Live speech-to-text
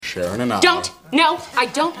Sharon and I... Don't! No, I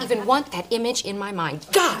don't even want that image in my mind.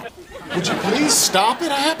 God! Would you please stop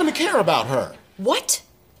it? I happen to care about her. What?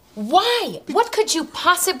 Why? What could you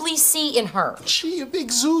possibly see in her? She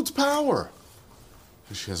exudes power.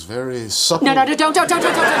 She has very supple... No, don't. God,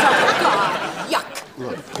 yuck.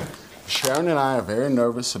 Look, Sharon and I are very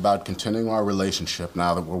nervous about continuing our relationship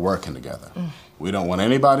now that we're working together. We don't want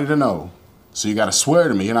anybody to know, so you gotta swear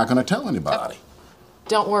to me you're not gonna tell anybody.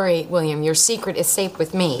 Don't worry, William. Your secret is safe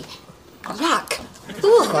with me. Yuck.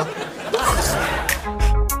 Ugh.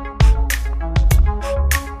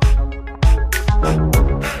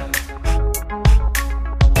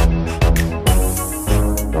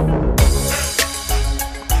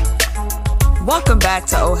 Welcome back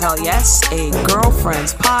to Oh Hell Yes, a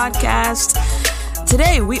girlfriend's podcast.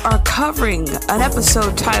 Today we are covering an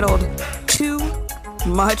episode titled Too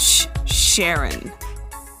Much Sharon.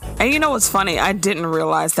 And you know what's funny? I didn't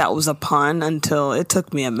realize that was a pun until it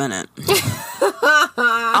took me a minute.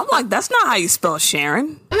 I'm like, that's not how you spell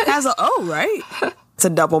Sharon. It has an O, right? It's a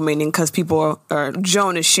double meaning because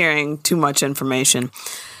Joan is sharing too much information.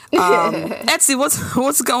 Etsy,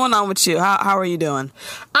 what's going on with you? How are you doing?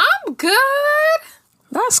 I'm good.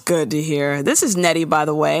 That's good to hear. This is Nettie, by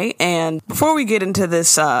the way. And before we get into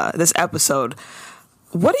this episode,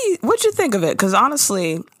 what'd you think of it? Because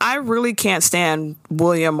honestly, I really can't stand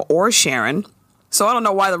William or Sharon, so I don't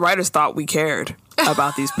know why the writers thought we cared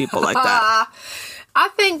about these people like that. I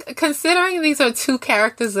think considering these are two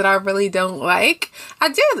characters that I really don't like, I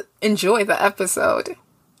did enjoy the episode.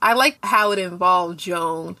 I like how it involved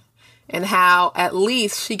Joan and how at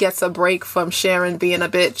least she gets a break from Sharon being a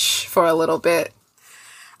bitch for a little bit.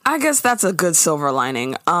 I guess that's a good silver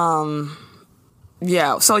lining.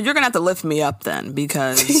 Yeah, so you're going to have to lift me up then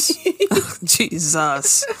because,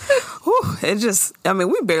 Jesus. Whew,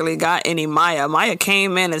 we barely got any Maya. Maya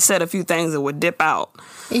came in and said a few things that would dip out.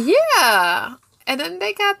 Yeah. And then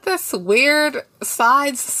they got this weird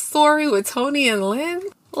side story with Tony and Lynn.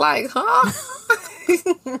 Like, huh?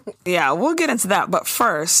 Yeah, we'll get into that. But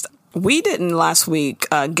first, we didn't last week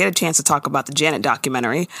get a chance to talk about the Janet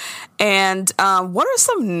documentary. And what are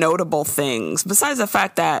some notable things, besides the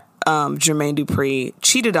fact that Jermaine Dupri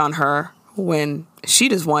cheated on her when she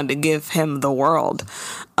just wanted to give him the world?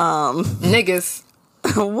 Niggas.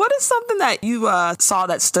 What is something that you saw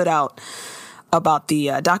that stood out about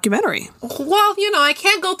the documentary? Well, I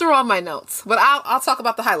can't go through all my notes, but I'll talk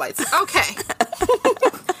about the highlights. Okay.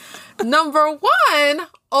 Number one,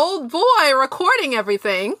 old boy recording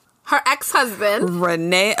everything. Her ex-husband.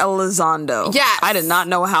 Rene Elizondo. Yes. I did not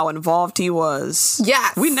know how involved he was.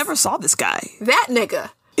 Yes. We never saw this guy. That nigga.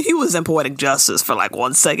 He was in Poetic Justice for like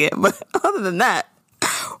 1 second, but other than that,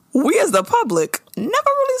 we as the public never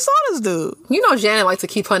really saw this dude. Janet likes to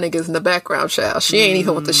keep her niggas in the background, child. She ain't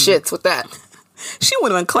even with the shits with that. She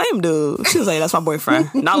wouldn't even claim dude. She was like, that's my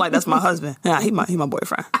boyfriend. Not like that's my husband. Nah, he my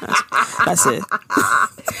boyfriend. That's it.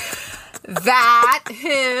 That,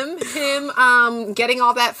 him getting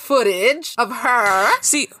all that footage of her.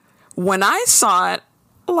 See, when I saw it,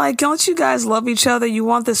 like, don't you guys love each other? You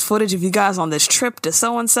want this footage of you guys on this trip to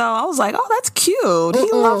so-and-so? I was like, oh, that's cute.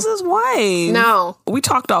 He loves his wife. No. We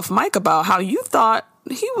talked off mic about how you thought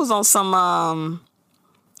he was on some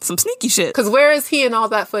sneaky shit. Because where is he in all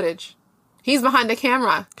that footage? He's behind the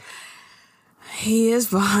camera. He is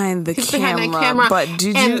behind the camera. But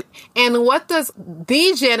did you... And what does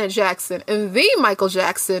the Janet Jackson and the Michael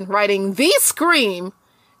Jackson writing the Scream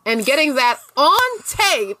and getting that on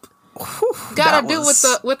tape gotta do with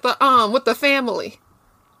the family?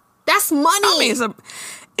 That's money. I mean,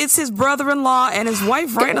 it's his brother-in-law and his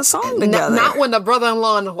wife writing a song together. Not when the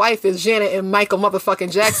brother-in-law and the wife is Janet and Michael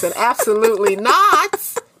motherfucking Jackson. Absolutely not.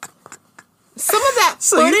 Some of that footage.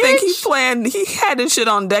 So you think he had this shit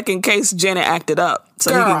on deck in case Janet acted up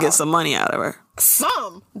so he could get some money out of her?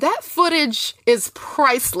 That footage is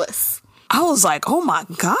priceless. I was like, oh my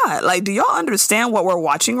God. Like, do y'all understand what we're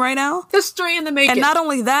watching right now? History in the making. And not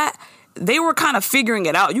only that, they were kind of figuring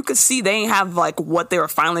it out. You could see they ain't have like what they were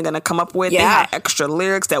finally going to come up with. Yeah. They had extra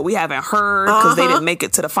lyrics that we haven't heard because they didn't make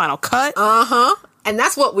it to the final cut. And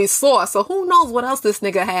that's what we saw. So who knows what else this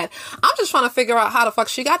nigga had. I'm just trying to figure out how the fuck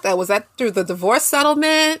she got that. Was that through the divorce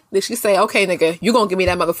settlement? Did she say, okay, nigga, you gonna give me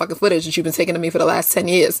that motherfucking footage that you've been taking to me for the last 10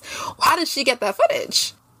 years? How did she get that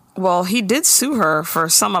footage? Well, he did sue her for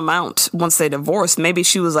some amount once they divorced. Maybe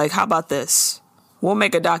she was like, how about this? We'll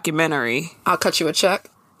make a documentary. I'll cut you a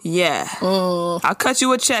check. Yeah. I'll cut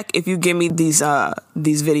you a check if you give me these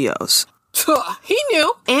videos. He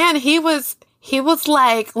knew. And he was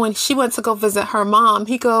like, when she went to go visit her mom,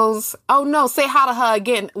 he goes, oh no, say hi to her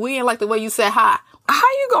again. We ain't like the way you said hi. how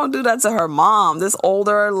you gonna do that to her mom, this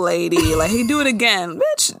older lady? Like, he do it again,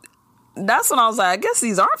 bitch. That's when I was like, I guess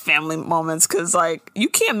these are family moments, because, like, you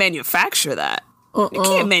can't manufacture that. You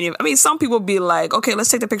can't I mean, some people be like, okay,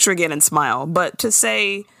 let's take the picture again and smile. But to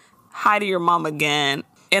say hi to your mom again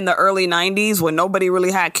in the early 90s when nobody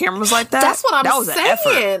really had cameras like that, that's what that was saying. An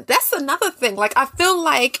effort. That's another thing. Like, I feel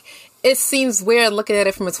like it seems weird looking at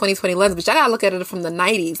it from a 2020 lens, but I gotta look at it from the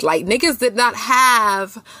 90s. Like, niggas did not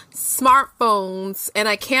have smartphones and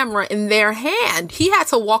a camera in their hand. He had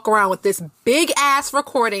to walk around with this big ass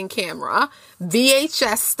recording camera,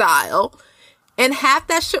 VHS style, and have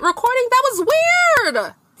that shit recording. That was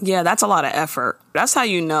weird. Yeah, that's a lot of effort. That's how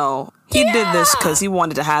you know he did this because he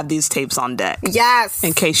wanted to have these tapes on deck. Yes.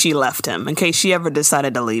 In case she left him, in case she ever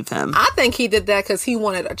decided to leave him. I think he did that because he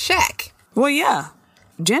wanted a check. Well, yeah.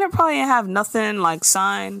 Janet probably didn't have nothing, like,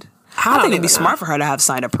 signed. I think it'd be smart for her to have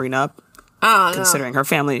signed a prenup. Considering her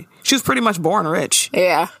family. She was pretty much born rich.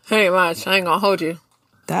 Yeah, pretty much. I ain't gonna hold you.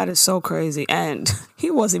 That is so crazy. And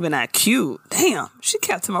he wasn't even that cute. Damn, she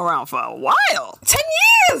kept him around for a while. 10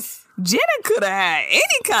 years! Janet could have had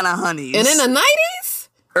any kind of honeys. And in the 90s?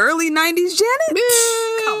 Early 90s Janet?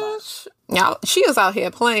 Bitch. Come on. Y'all, she was out here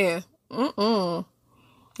playing.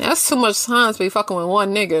 That's too much time to be fucking with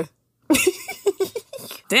one nigga.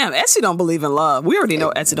 Damn, Etsy don't believe in love. We already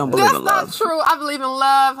know Etsy don't believe in love. That's not true. I believe in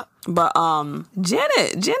love. But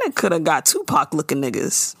Janet could have got Tupac looking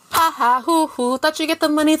niggas. Ha ha, hoo hoo. Thought you get the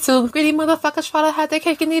money too. Greedy motherfuckers try to have their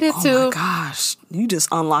cake and needed to. Oh my gosh, you just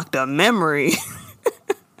unlocked a memory.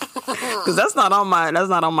 Because it's not one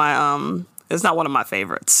of my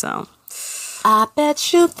favorites. So I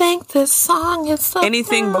bet you think this song is so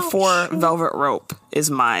anything before Velvet Rope is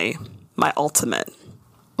my ultimate.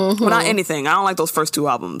 Well, not anything. I don't like those first two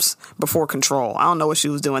albums before Control. I don't know what she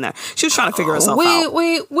was doing there. She was trying to figure herself out.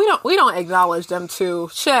 We don't acknowledge them too.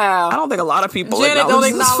 Child. I don't think a lot of people Janet don't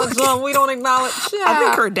acknowledge them. We don't acknowledge. Child. I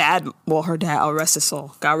think her dad. Oh, rest his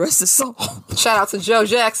soul. God rest his soul. Shout out to Joe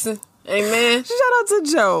Jackson. Amen. Shout out to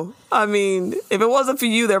Joe. I mean, if it wasn't for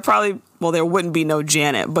you, there wouldn't be no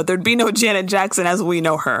Janet, but there'd be no Janet Jackson as we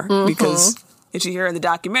know her because. If you hear in the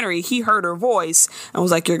documentary, he heard her voice and was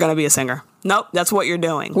like, "You're gonna be a singer." Nope, that's what you're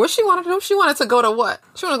doing. What she wanted to do? She wanted to go to what?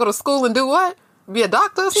 She wanted to go to school and do what? Be a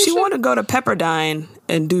doctor? Or some she shit? wanted to go to Pepperdine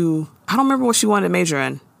and do. I don't remember what she wanted to major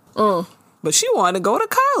in, but she wanted to go to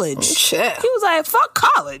college. Shit. He was like, "Fuck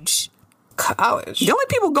college." College. The only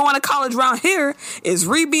people going to college around here is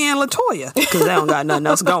Rebe and LaToya because they don't got nothing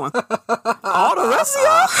else going. All the rest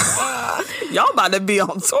of y'all about to be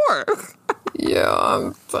on tour. Yeah,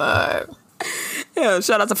 I'm tired. Yeah,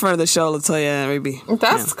 shout out to friend of the show, LaToya and Rebe.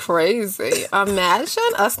 That's crazy.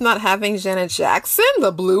 Imagine us not having Janet Jackson,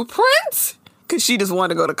 the blueprint. Because she just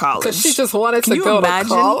wanted to go to college. Because she just wanted to go to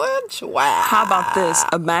college? Wow. How about this?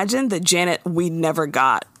 Imagine the Janet we never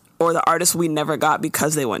got, or the artist we never got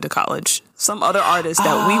because they went to college. Some other artist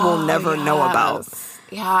that we will never know about.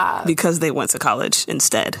 Yeah. Because they went to college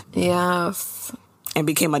instead. Yes. And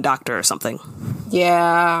became a doctor or something.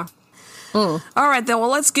 Yeah. All right, then. Well,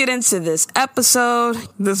 let's get into this episode.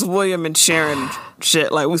 This William and Sharon shit.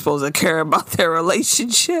 Like, we're supposed to care about their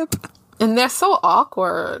relationship. And they're so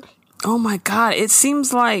awkward. Oh, my God. It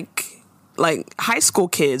seems like high school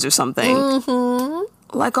kids or something.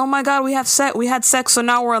 Mm-hmm. Like, oh, my God, we had sex, so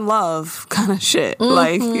now we're in love kind of shit. Mm-hmm.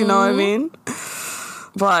 Like, you know what I mean?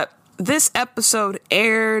 But this episode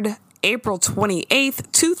aired April 28th,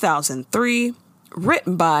 2003,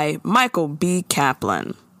 written by Michael B.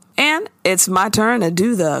 Kaplan. And it's my turn to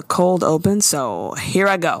do the cold open, so here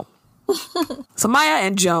I go. So Maya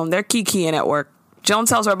and Joan, they're kikiing at work. Joan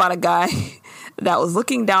tells her about a guy that was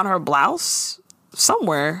looking down her blouse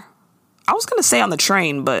somewhere. I was going to say on the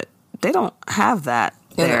train, but they don't have that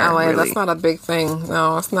there, in LA, really. That's not a big thing.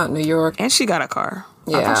 No, it's not New York. And she got a car.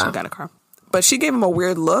 Yeah. I think she got a car. But she gave him a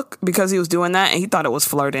weird look because he was doing that, and he thought it was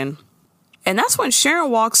flirting. And that's when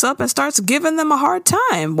Sharon walks up and starts giving them a hard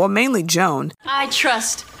time. Well, mainly Joan. I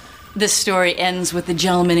trust this story ends with the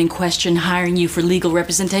gentleman in question hiring you for legal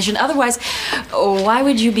representation. Otherwise, why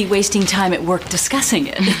would you be wasting time at work discussing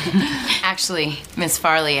it? Actually, Miss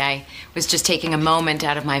Farley, I was just taking a moment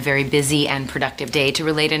out of my very busy and productive day to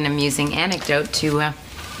relate an amusing anecdote to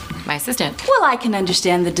my assistant. Well, I can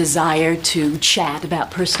understand the desire to chat about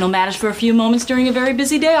personal matters for a few moments during a very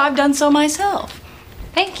busy day. I've done so myself.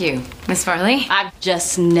 Thank you, Miss Farley. I've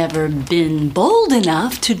just never been bold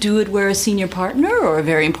enough to do it where a senior partner or a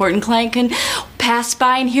very important client can pass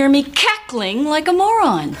by and hear me cackling like a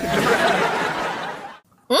moron.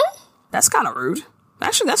 That's kind of rude.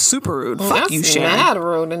 Actually, that's super rude. Fuck you, Sharon. That's mad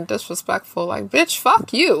rude and disrespectful. Like, bitch,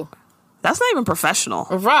 fuck you. That's not even professional.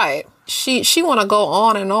 Right. she want to go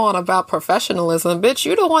on and on about professionalism. Bitch,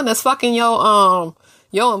 you the one that's fucking your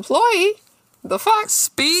employee. The fuck?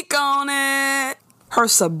 Speak on it. Her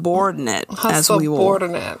subordinate, Her as we will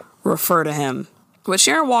subordinate. refer to him. But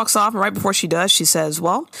Sharon walks off, and right before she does, she says,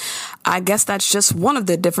 well, I guess that's just one of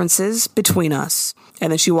the differences between us.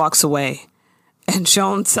 And then she walks away. And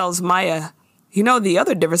Joan tells Maya, you know, the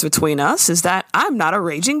other difference between us is that I'm not a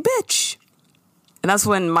raging bitch. And that's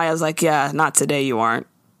when Maya's like, yeah, not today you aren't.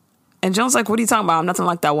 And Joan's like, what are you talking about? I'm nothing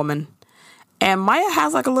like that woman. And Maya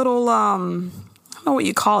has like a little, I don't know what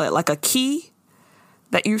you call it, like a key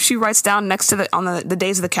that she writes down next to on the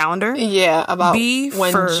days of the calendar. Yeah, about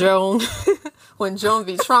when for Joan when Joan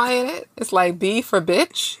be trying it. It's like B for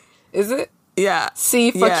bitch, is it? Yeah.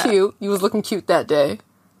 C for cute. You was looking cute that day.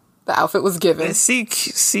 The outfit was given. C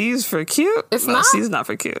is for cute? It's no, not? C is not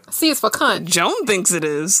for cute. C is for cunt. Joan thinks it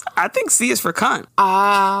is. I think C is for cunt.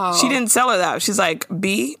 Oh. She didn't tell her that. She's like,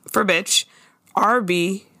 B for bitch,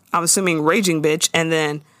 RB, I'm assuming raging bitch, and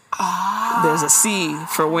then there's a C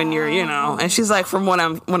for when you're, you know, and she's like, from when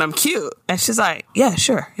I'm cute. And she's like, yeah,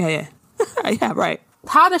 sure. Yeah. Yeah, right.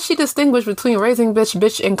 How does she distinguish between raising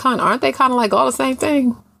bitch, and cunt? Aren't they kind of like all the same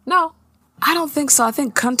thing? No. I don't think so. I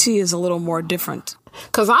think cunty is a little more different.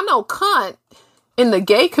 Because I know cunt in the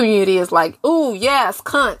gay community is like, ooh, yes,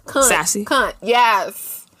 cunt. Sassy. Cunt,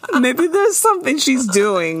 yes. Maybe there's something she's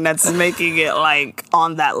doing that's making it like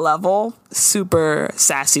on that level super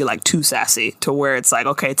sassy, like too sassy to where it's like,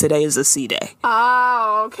 okay, today is a C day.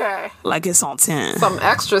 Oh, okay. Like it's on 10. Some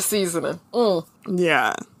extra seasoning.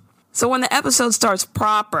 Yeah. So when the episode starts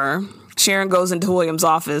proper, Sharon goes into William's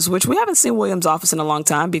office, which we haven't seen William's office in a long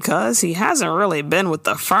time because he hasn't really been with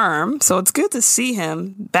the firm. So it's good to see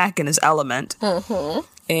him back in his element.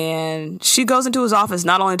 Mm-hmm. And she goes into his office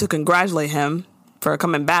not only to congratulate him for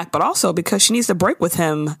coming back, but also because she needs to break with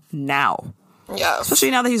him now. Yes.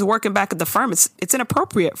 Especially now that he's working back at the firm. It's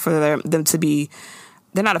inappropriate for them to be,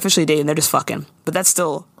 they're not officially dating, they're just fucking. But that's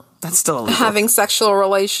still illegal. Having sexual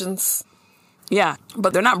relations. Yeah,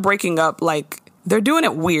 but they're not breaking up, like, they're doing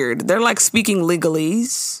it weird. They're like speaking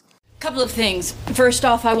legalese. Couple of things. First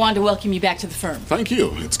off, I wanted to welcome you back to the firm. Thank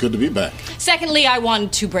you. It's good to be back. Secondly, I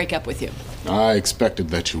wanted to break up with you. I expected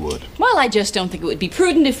that you would. Well, I just don't think it would be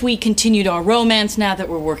prudent if we continued our romance now that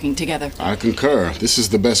we're working together. I concur. This is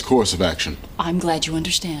the best course of action. I'm glad you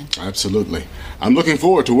understand. Absolutely. I'm looking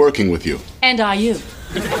forward to working with you. And I you.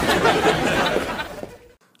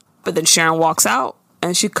 But then Sharon walks out,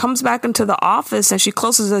 and she comes back into the office, and she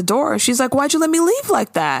closes the door, and she's like, why'd you let me leave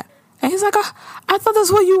like that? And he's like, I thought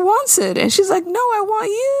that's what you wanted. And she's like, no, I want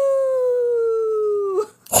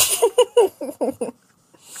you.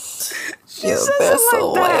 She says it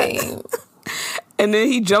like that. And then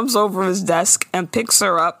he jumps over his desk and picks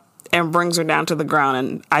her up and brings her down to the ground.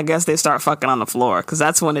 And I guess they start fucking on the floor because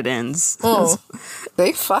that's when it ends.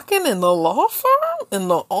 They fucking in the law firm? In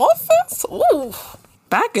the office? Ooh.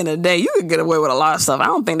 Back in the day, you could get away with a lot of stuff. I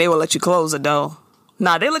don't think they would let you close the door.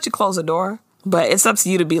 Nah, they let you close the door. But it's up to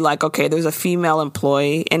you to be like, okay, there's a female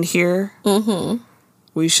employee in here. Mm-hmm.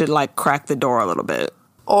 We should, like, crack the door a little bit.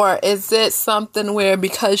 Or is it something where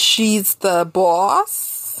because she's the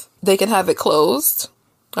boss, they can have it closed?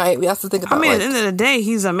 Right? We have to think about at the end of the day,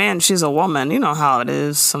 he's a man, she's a woman. You know how it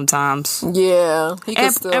is sometimes. Yeah.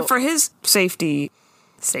 And for his safety,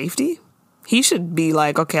 he should be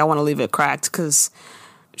like, okay, I want to leave it cracked. Because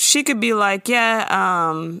she could be like, yeah,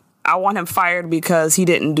 I want him fired because he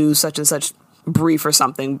didn't do such and such brief or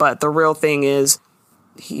something. But the real thing is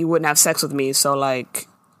he wouldn't have sex with me. So, like,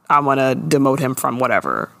 I want to demote him from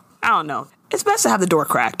whatever. I don't know. It's best to have the door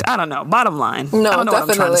cracked. I don't know. Bottom line. No, I don't know definitely. what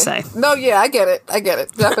I'm trying to say. No, yeah, I get it.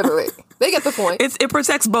 Definitely. They get the point. It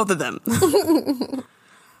protects both of them.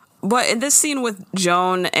 But in this scene with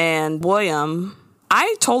Joan and William,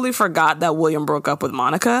 I totally forgot that William broke up with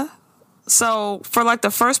Monica. So for like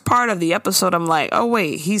the first part of the episode, I'm like, oh,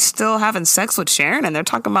 wait, he's still having sex with Sharon and they're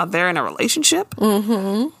talking about they're in a relationship?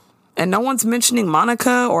 Mm-hmm. And no one's mentioning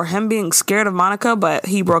Monica or him being scared of Monica, but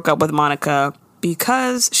he broke up with Monica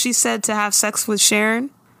because she said to have sex with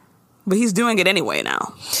Sharon. But he's doing it anyway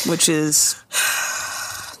now, which is...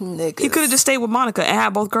 Niggas. He could have just stayed with Monica and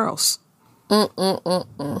had both girls. You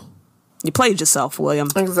played yourself, William.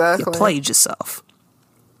 Exactly. You played yourself.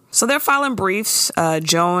 So they're filing briefs,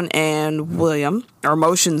 Joan and William, or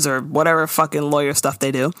motions or whatever fucking lawyer stuff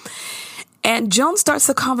they do. And Joan starts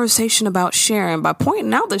the conversation about Sharon by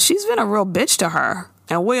pointing out that she's been a real bitch to her.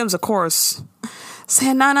 And William's, of course,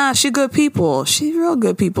 saying, nah, she good people. She real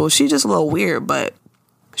good people. She just a little weird, but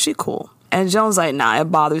she cool. And Joan's like, nah, it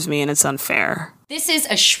bothers me and it's unfair. This is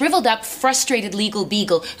a shriveled up, frustrated legal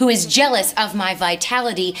beagle who is jealous of my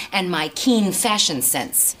vitality and my keen fashion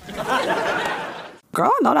sense.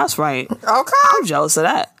 Girl, no, that's right. Okay. I'm jealous of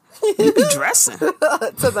that. You be dressing.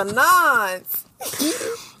 To the nines.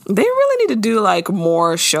 They really need to do like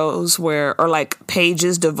more shows or like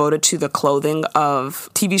pages devoted to the clothing of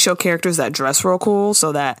TV show characters that dress real cool,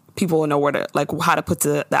 so that people will know where to, like, how to put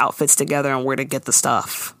the outfits together and where to get the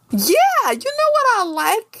stuff. Yeah, you know what I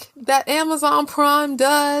like that Amazon Prime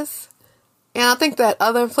does? And I think that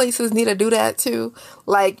other places need to do that too.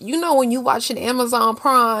 Like, you know, when you watch an Amazon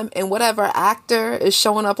Prime and whatever actor is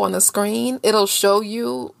showing up on the screen, it'll show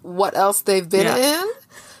you what else they've been in.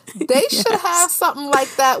 They should have something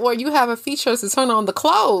like that where you have a feature to turn on the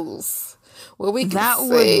clothes. Where we can That would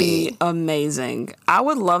be amazing. I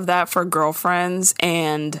would love that for Girlfriends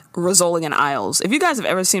and Rizzoli and Isles. If you guys have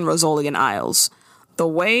ever seen Rizzoli and Isles, the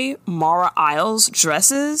way Mara Isles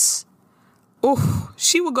dresses,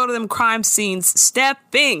 she would go to them crime scenes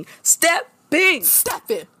stepping. She didn't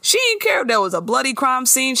care if there was a bloody crime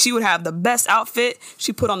scene. She would have the best outfit.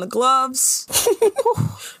 She put on the gloves.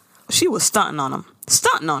 She was stunting on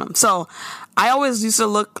them. So I always used to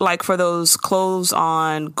look like for those clothes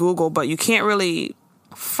on Google, but you can't really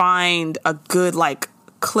find a good like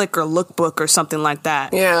click or lookbook or something like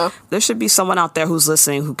that. Yeah. There should be someone out there who's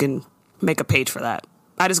listening who can make a page for that.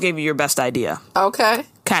 I just gave you your best idea. Okay.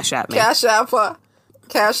 Cash App me. Cash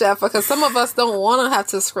App, because some of us don't want to have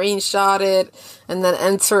to screenshot it and then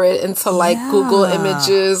enter it into like Google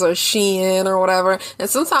Images or Shein or whatever. And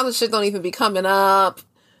sometimes the shit don't even be coming up.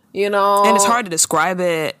 You know? And it's hard to describe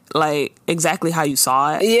it, like, exactly how you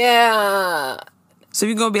saw it. Yeah. So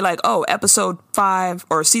you're going to be like, oh, episode 5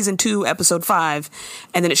 or season 2, episode 5,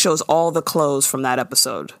 and then it shows all the clothes from that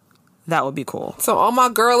episode. That would be cool. So all my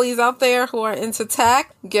girlies out there who are into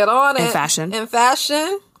tech, get on it. In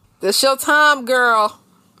fashion. This your time, girl.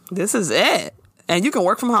 This is it. And you can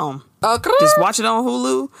work from home. Okay. Just watch it on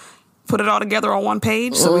Hulu, put it all together on one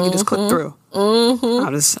page so we can just click through. Mm-hmm.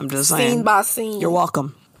 I'm just saying. Scene by scene. You're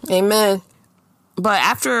welcome. Amen. But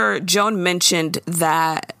after Joan mentioned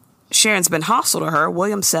that Sharon's been hostile to her,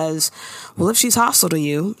 William says, well, if she's hostile to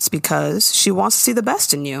you, it's because she wants to see the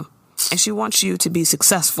best in you. And she wants you to be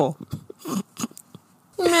successful.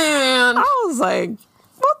 Man. I was like,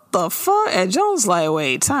 what the fuck? And Joan's like,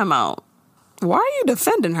 wait, time out. Why are you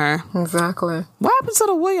defending her? Exactly. What happened to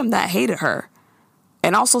the William that hated her?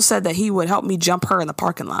 And also said that he would help me jump her in the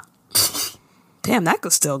parking lot. Damn, that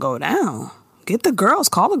could still go down. Get the girls.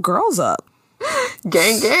 Call the girls up.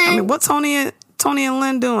 Gang. I mean, what Tony and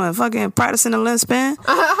Lynn doing? Fucking practicing the Lynn spin?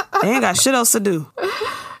 They ain't got shit else to do.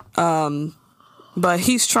 But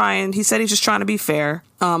he's trying. He said he's just trying to be fair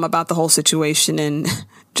about the whole situation. And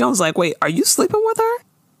Joan's like, wait, are you sleeping with her?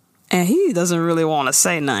 And he doesn't really want to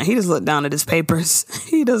say nothing. He just looked down at his papers.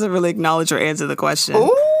 He doesn't really acknowledge or answer the question.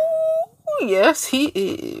 Ooh, yes, he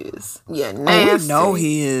is. Yeah, nasty. We know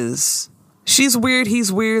he is. She's weird,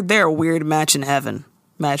 he's weird, they're a weird match in heaven.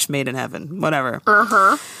 Match made in heaven. Whatever.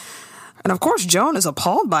 Uh-huh. And of course, Joan is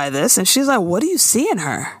appalled by this, and she's like, what do you see in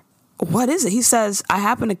her? What is it? He says, I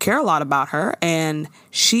happen to care a lot about her, and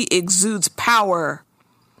she exudes power.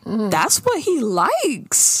 That's what he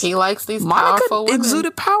likes. He likes these Monica powerful women.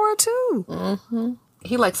 exuded power, too. Mm-hmm.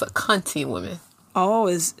 He likes a cunty woman. Oh,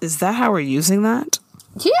 is that how we're using that?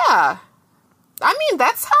 Yeah. I mean,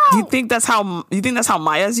 that's how... You think that's how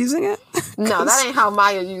Maya's using it? No, that ain't how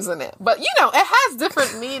Maya's using it. But, you know, it has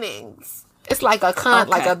different meanings. It's like a cunt,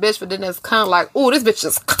 like a bitch, but then there's cunt like, ooh, this bitch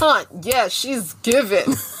is cunt. Yeah, she's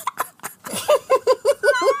giving.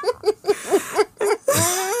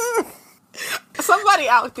 Somebody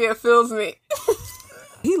out there feels me.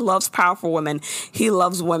 He loves powerful women. He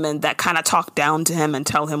loves women that kind of talk down to him and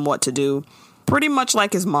tell him what to do. Pretty much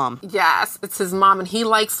like his mom. Yes, it's his mom, and he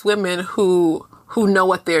likes women who know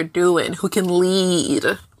what they're doing, who can lead,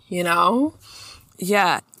 you know?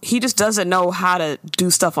 Yeah, he just doesn't know how to do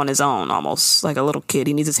stuff on his own, almost like a little kid.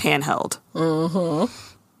 He needs his handheld. Mm-hmm.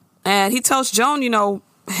 And he tells Joan, you know,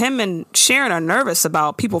 him and Sharon are nervous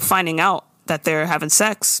about people finding out that they're having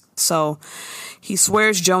sex. So he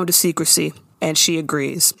swears Joan to secrecy, and she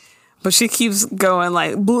agrees. But she keeps going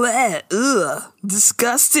like, bleh, ugh,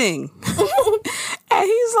 disgusting. And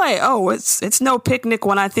he's like, oh, it's no picnic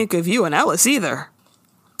when I think of you and Ellis either.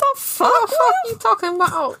 The fuck? What the fuck are you talking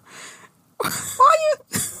about?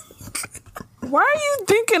 Why are you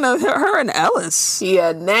thinking of her and Ellis?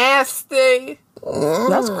 Yeah, nasty.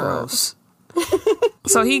 That's gross.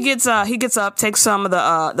 So he gets up, takes some of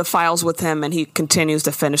the files with him, and he continues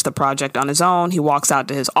to finish the project on his own. He walks out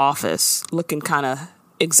to his office, looking kind of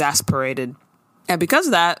exasperated. And because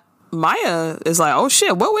of that, Maya is like, oh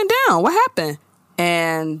shit, what went down? What happened?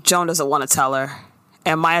 And Joan doesn't want to tell her.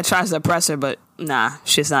 And Maya tries to press her, but nah,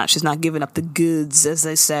 she's not. She's not giving up the goods, as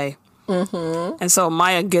they say. Mm-hmm. And so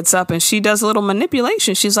Maya gets up and she does a little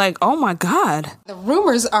manipulation. She's like, oh my God. The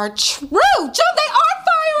rumors are true. Joan, they are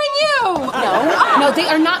firing you. No, they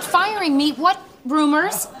are not firing me. What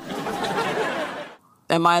rumors?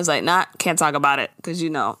 And Maya's like, nah, can't talk about it. Because,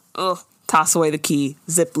 toss away the key,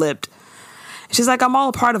 zip-lipped. She's like, I'm all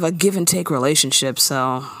a part of a give and take relationship,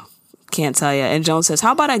 so can't tell you. And Joan says,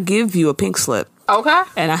 how about I give you a pink slip? Okay.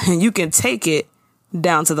 And you can take it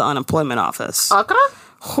down to the unemployment office. Okay.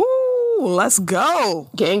 Ooh, let's go.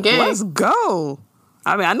 Gang. Let's go.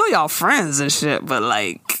 I mean, I know y'all friends and shit, but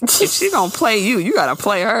like, if she gonna play you, you gotta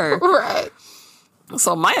play her. Right.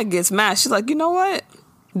 So Maya gets mad. She's like, you know what?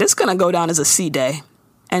 This gonna go down as a C day.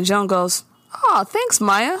 And Joan goes, oh, thanks,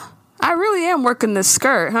 Maya. I really am working this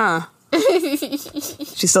skirt, huh?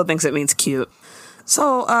 She still thinks it means cute.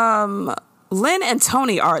 So, Lynn and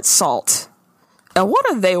Tony are at Salt. And what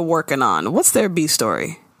are they working on? What's their B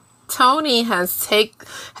story? Tony has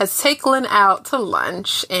taken out to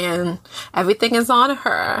lunch and everything is on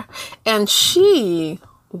her. And she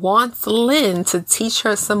wants Lynn to teach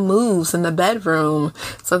her some moves in the bedroom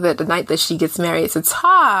so that the night that she gets married to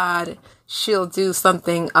Todd, she'll do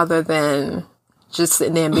something other than just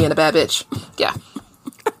sitting there and being a bad bitch. Yeah.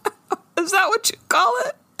 Is that what you call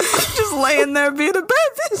it? Just laying there being a bad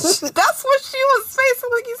bitch? That's what she was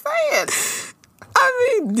basically saying.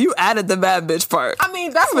 I mean, you added the bad bitch part. I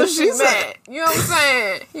mean, that's what she meant. You know what I'm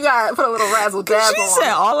saying? You gotta put a little razzle dazzle on. She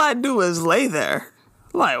said, all I do is lay there.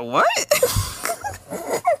 Like, what?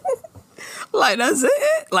 Like, that's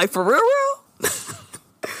it? Like, for real?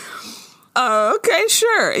 Okay,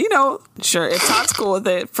 sure. Sure. If Todd's cool with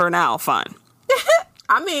it for now, fine.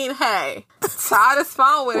 I mean, hey, Todd is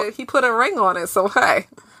fine with it. He put a ring on it, so hey.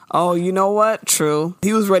 Oh, you know what? True.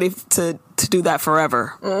 He was ready to do that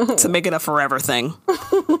forever, to make it a forever thing.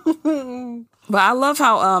 But I love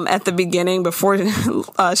how at the beginning, before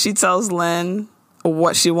she tells Lynn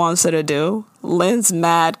what she wants her to do, Lynn's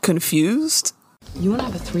mad confused. You want to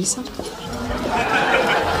have a threesome?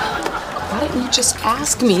 Why didn't you just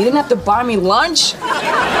ask me? You didn't have to buy me lunch.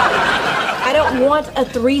 I don't want a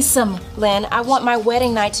threesome, Lynn. I want my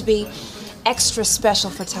wedding night to be extra special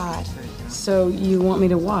for Todd. So you want me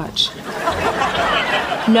to watch?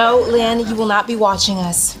 No, Lynn, you will not be watching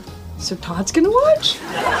us. So Todd's gonna watch?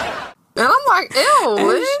 And I'm like, ew, Lynn,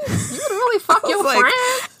 you would really fuck your friend?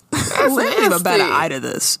 Lynn gave a better eye to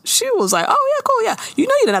this. She was like, oh, yeah, cool, yeah. You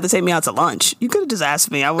didn't have to take me out to lunch. You could have just asked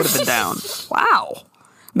me. I would have been down. Wow.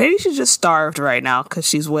 Maybe she's just starved right now because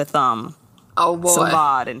she's with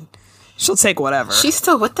Savad, and she'll take whatever. She's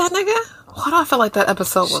still with that nigga? Why do I feel like that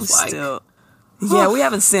episode was she's like? Still, yeah, we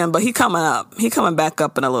haven't seen him, but he coming up. He coming back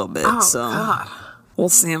up in a little bit. Oh, so God. We'll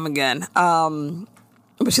see him again.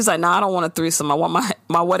 But she's like, nah, I don't want a threesome. I want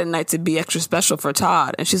my wedding night to be extra special for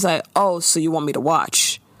Todd. And she's like, oh, so you want me to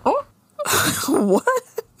watch? Oh.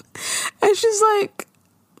 What? And she's like,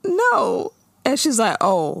 no. And she's like,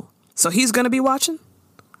 oh, so he's going to be watching?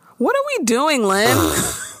 What are we doing, Lynn?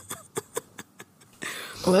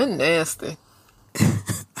 Lynn nasty.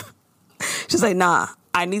 She's like, nah,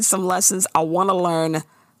 I need some lessons. I want to learn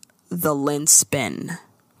the Lynn spin.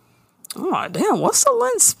 Oh, damn, what's the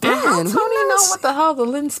Lynn spin? How Tony know what the hell the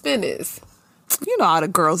Lynn spin is? You know how the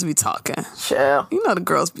girls be talking. Sure. You know the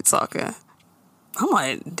girls be talking. I'm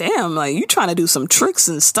like, damn, like, you trying to do some tricks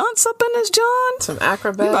and stunts up in this, John? Some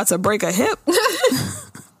acrobats. You about to break a hip?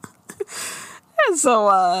 And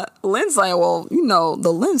so Lynn's like, well,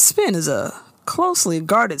 the Lynn spin is a closely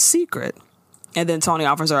guarded secret. And then Tony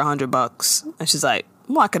offers her $100. And she's like,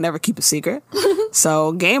 well, I can never keep a secret.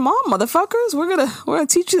 So game on, motherfuckers. We're gonna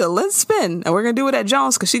teach you the Lynn spin. And we're gonna do it at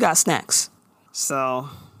Jones because she got snacks. So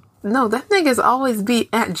no, that nigga's always be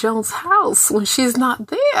at Jones' house when she's not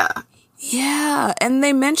there. Yeah, and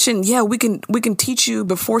they mentioned, we can teach you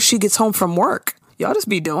before she gets home from work. Y'all just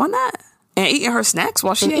be doing that and eating her snacks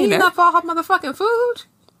while she ain't eating there. up all her motherfucking food.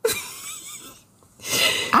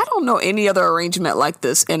 I don't know any other arrangement like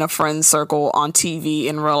this in a friend circle on TV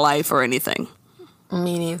in real life or anything.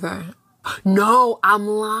 Me neither. No, I'm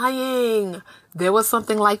lying. There was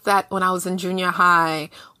something like that when I was in junior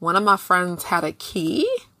high. One of my friends had a key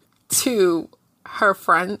to her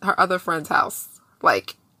other friend's house.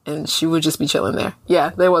 And she would just be chilling there.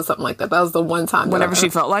 Yeah, there was something like that. That was the one time. Whenever she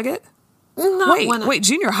felt like it? Wait,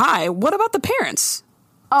 junior high? What about the parents?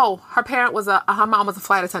 Oh, her parent was her mom was a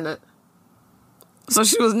flight attendant. So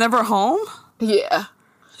she was never home? Yeah.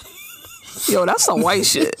 Yo, that's some white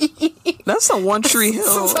shit. That's some One Tree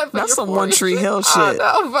Hill. That's some One Tree Hill shit. I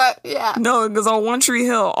know, but yeah. No, because on One Tree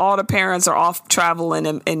Hill, all the parents are off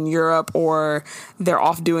traveling in Europe, or they're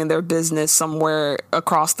off doing their business somewhere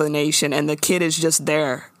across the nation, and the kid is just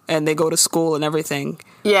there, and they go to school and everything.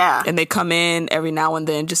 Yeah. And they come in every now and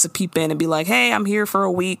then just to peep in and be like, hey, I'm here for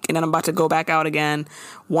a week, and then I'm about to go back out again.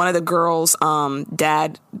 One of the girls'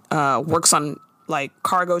 dad works on like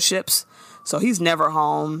cargo ships, so he's never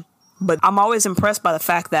home. But I'm always impressed by the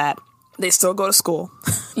fact that they still go to school.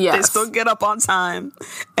 Yes. They still get up on time,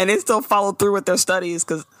 and they still follow through with their studies,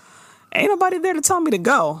 because ain't nobody there to tell me to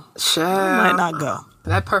go. Sure. I might not go.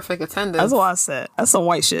 That perfect attendance. That's what I said. That's some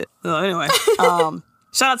white shit. So anyway, shout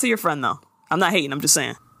out to your friend, though. I'm not hating. I'm just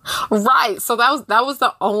saying. Right. So that was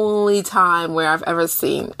the only time where I've ever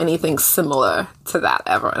seen anything similar to that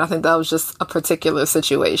ever. And I think that was just a particular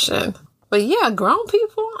situation. But yeah, grown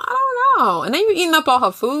people, I don't know. And then you're eating up all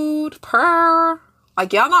her food,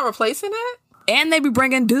 like y'all not replacing it? And they be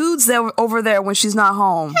bringing dudes over there when she's not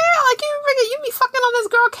home. Yeah, like you be fucking on this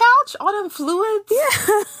girl couch, all them fluids.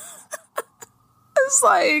 Yeah. It's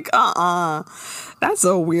like, that's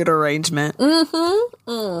a weird arrangement.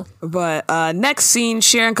 But next scene,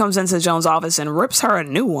 Sharon comes into Joan's office and rips her a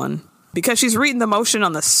new one because she's reading the motion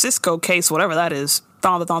on the Cisco case, whatever that is.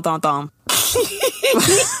 Thom, thom, thom, thom.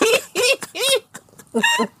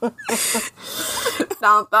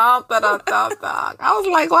 I was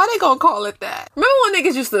like, why they gonna call it that? Remember when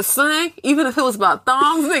niggas used to sing? Even if it was about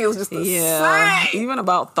thongs, niggas just to sing. Even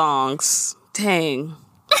about thongs. Dang.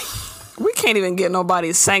 We can't even get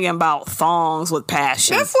nobody singing about thongs with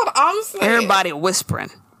passion. That's what I'm saying. Everybody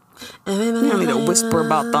whispering. You don't need to whisper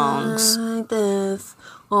about thongs. Like this.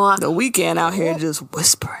 The Weeknd out here just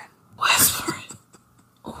whispering. Whispering,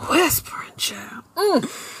 child.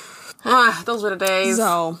 Those were the days.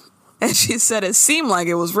 So, and she said it seemed like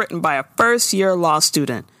it was written by a first-year law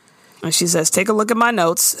student. And she says, take a look at my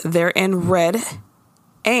notes. They're in red.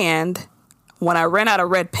 And when I ran out of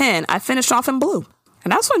red pen, I finished off in blue.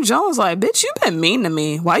 And that's when Joan was like, bitch, you been mean to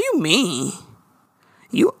me. Why you mean?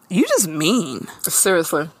 You just mean.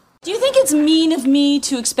 Seriously. Do you think it's mean of me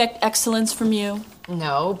to expect excellence from you?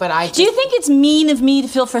 No, but I Do you think it's mean of me to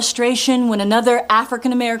feel frustration when another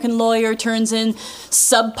African-American lawyer turns in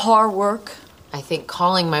subpar work? I think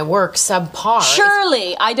calling my work subpar...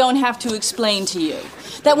 Surely I don't have to explain to you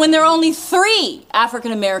that when there are only 3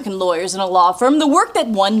 African-American lawyers in a law firm, the work that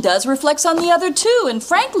one does reflects on the other 2. And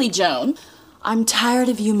frankly, Joan, I'm tired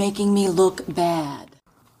of you making me look bad.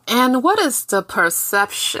 And what is the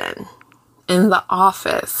perception in the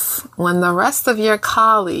office when the rest of your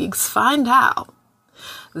colleagues find out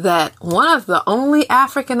that one of the only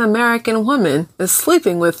African-American women is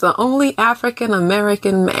sleeping with the only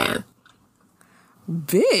African-American man?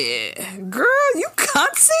 Bitch, girl, you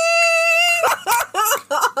cunty.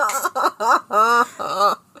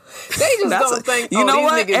 They just don't think, you know these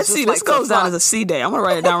what? niggas See, just this like goes to down fuck. as a C day. I'm going to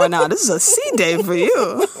write it down right now. This is a C day for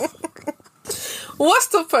you. What's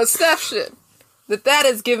the perception that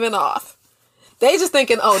is giving off? They just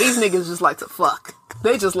thinking, oh, these niggas just like to fuck.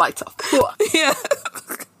 They just like to fuck. Yeah.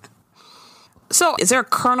 So, is there a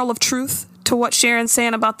kernel of truth to what Sharon's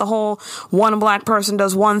saying about the whole one black person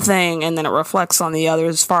does one thing and then it reflects on the other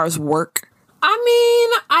as far as work? I mean,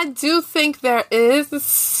 I do think there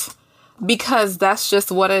is, because that's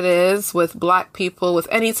just what it is with black people, with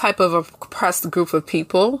any type of oppressed group of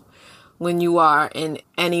people, when you are in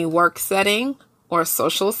any work setting or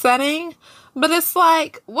social setting. But it's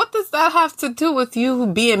like, what does that have to do with you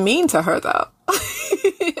being mean to her, though?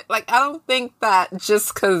 Like, I don't think that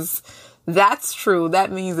just because that's true,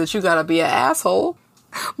 that means that you gotta be an asshole.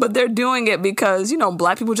 But they're doing it because,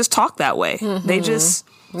 black people just talk that way. Mm-hmm. They just...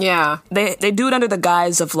 Yeah. They do it under the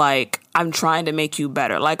guise of, like, I'm trying to make you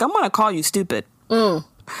better. Like, I'm going to call you stupid.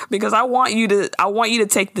 Because I want you to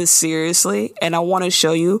take this seriously, and I want to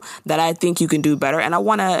show you that I think you can do better, and I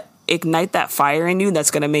want to ignite that fire in you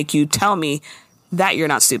that's going to make you tell me that you're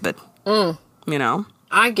not stupid. I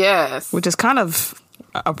guess. Which is kind of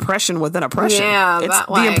oppression within oppression. Yeah, it's that,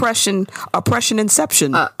 the oppression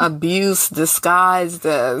inception. Abuse disguised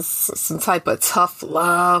as some type of tough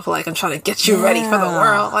love. Like, I'm trying to get you ready for the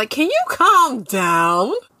world. Like, can you calm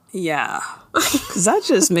down? Yeah. Because that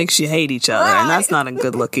just makes you hate each other, and that's not a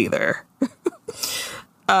good look either.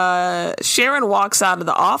 Sharon walks out of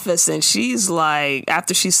the office, and she's like,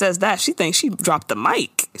 after she says that, she thinks she dropped the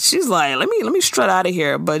mic. She's like, let me strut out of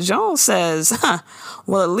here. But Joan says,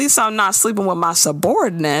 well, at least I'm not sleeping with my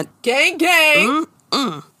subordinate. Gang, gang.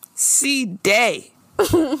 C-Day.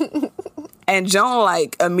 And Joan,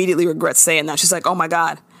 like, immediately regrets saying that. She's like, oh my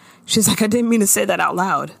God. She's like, I didn't mean to say that out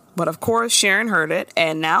loud. But of course, Sharon heard it,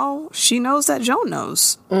 and now she knows that Joan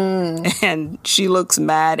knows. And she looks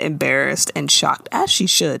mad, embarrassed, and shocked, as she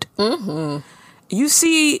should. You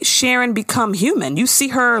see Sharon become human. You see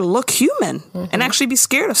her look human and actually be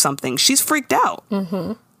scared of something. She's freaked out.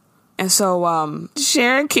 And so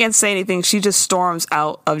Sharon can't say anything. She just storms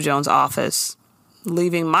out of Joan's office,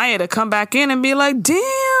 leaving Maya to come back in and be like,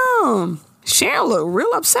 damn, Sharon looked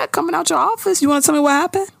real upset coming out your office. You want to tell me what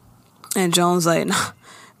happened? And Joan's like,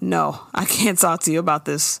 no, I can't talk to you about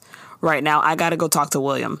this right now. I got to go talk to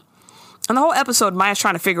William. And the whole episode, Maya's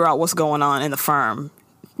trying to figure out what's going on in the firm,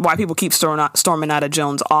 why people keep storming out of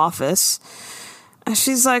Joan's office. And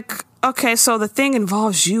she's like, okay, so the thing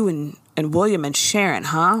involves you and William and Sharon,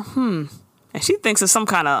 huh? And she thinks it's some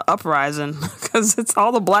kind of uprising because it's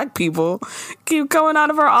all the black people keep coming out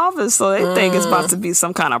of her office. So they think it's about to be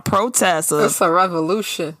some kind of protest. It's a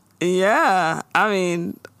revolution. Yeah. I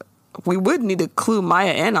mean, we would need to clue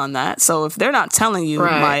Maya in on that. So if they're not telling you,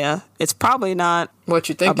 Maya, it's probably not what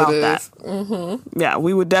you think about it that. is. Yeah,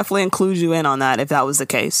 we would definitely include you in on that if that was the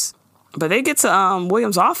case. But they get to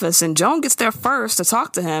William's office, and Joan gets there first to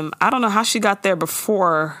talk to him. I don't know how she got there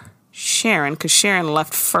before Sharon, because Sharon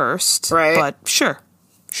left first. Right. But sure.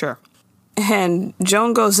 And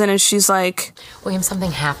Joan goes in and she's like, William,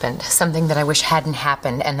 something happened. Something that I wish hadn't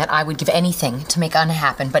happened and that I would give anything to make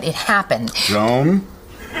unhappen, but it happened. Joan?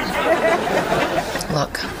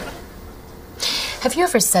 Look, have you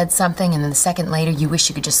ever said something and then the second later you wish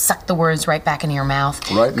you could just suck the words right back into your mouth?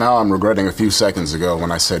 Right now I'm regretting a few seconds ago when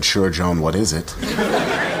I said, sure, Joan, what is it?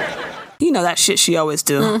 you know, that shit she always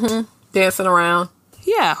do. Dancing around.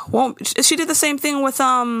 Yeah. Well, she did the same thing with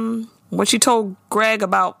when she told Greg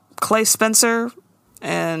about Clay Spencer,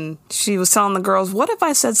 and she was telling the girls, what if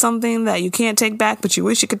I said something that you can't take back but you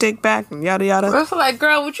wish you could take back, and yada yada. I was like,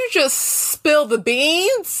 girl, would you just spill the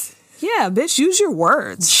beans? Yeah, bitch, use your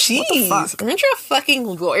words. Jeez. Aren't you a fucking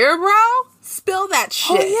lawyer, bro? Spill that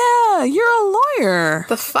shit. Oh yeah, you're a lawyer.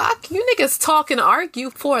 The fuck? You niggas talk and argue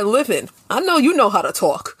for a living. I know you know how to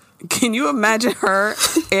talk. Can you imagine her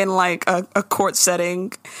in like a court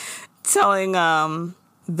setting telling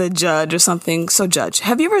the judge or something? So, judge,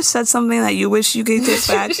 have you ever said something that you wish you could take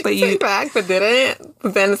back, but you take back, but didn't?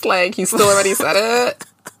 But then it's like you still already said it.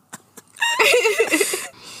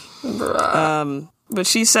 But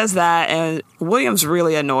she says that, and William's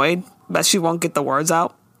really annoyed that she won't get the words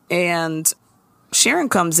out. And Sharon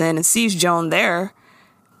comes in and sees Joan there,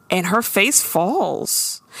 and her face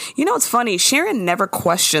falls. You know, it's funny. Sharon never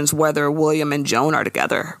questions whether William and Joan are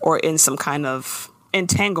together or in some kind of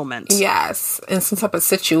entanglement. Yes, in some type of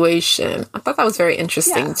situation. I thought that was very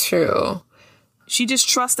interesting, too. She just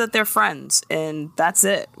trusts that they're friends, and that's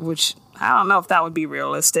it, which I don't know if that would be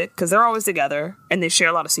realistic, because they're always together, and they share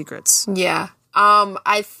a lot of secrets. Yeah.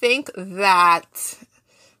 I think that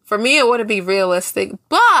for me it wouldn't be realistic,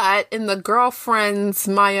 but in the Girlfriends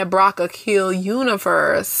Maya Brock Akil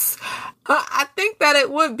universe, I think that it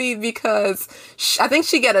would be, because I think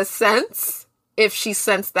she get a sense if she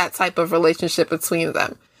sensed that type of relationship between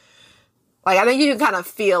them. Like, I think you can kind of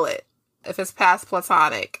feel it if it's past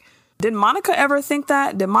platonic. Did Monica ever think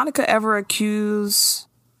that? Did Monica ever accuse...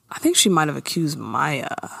 I think she might have accused Maya.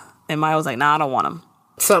 And Maya was like, nah, I don't want him.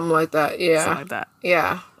 Something like that, yeah. Something like that.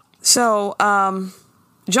 Yeah. So,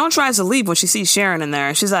 Joan tries to leave when she sees Sharon in there.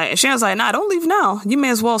 And Sharon's like, nah, don't leave now. You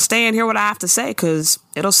may as well stay and hear what I have to say, because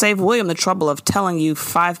it'll save William the trouble of telling you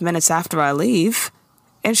 5 minutes after I leave.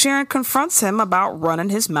 And Sharon confronts him about running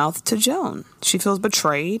his mouth to Joan. She feels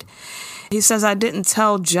betrayed. He says, I didn't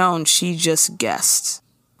tell Joan, she just guessed.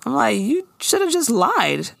 I'm like, you should have just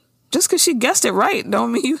lied. Just because she guessed it right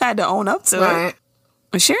don't mean you had to own up to it.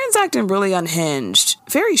 Sharon's acting really unhinged.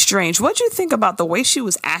 Very strange. What'd you think about the way she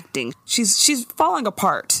was acting? She's falling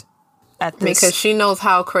apart at this. Because she knows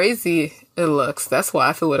how crazy it looks. That's why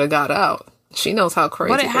if it would have got out. She knows how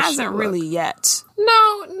crazy it But it hasn't really yet.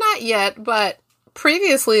 No, not yet. But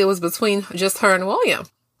previously it was between just her and William.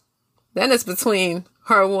 Then it's between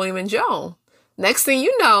her, William, and Joan. Next thing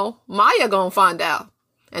you know, Maya gonna find out.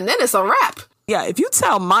 And then it's a wrap. Yeah, if you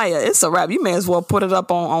tell Maya it's a wrap, you may as well put it up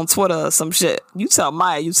on Twitter or some shit. You tell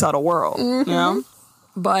Maya, you tell the world. You know?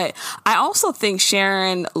 But I also think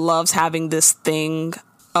Sharon loves having this thing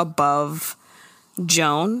above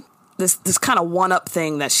Joan. This kind of one-up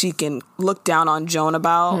thing that she can look down on Joan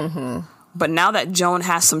about. But now that Joan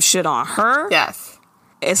has some shit on her,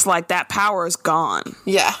 it's like that power is gone.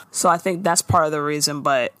 Yeah. So I think that's part of the reason,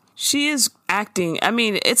 but she is acting, I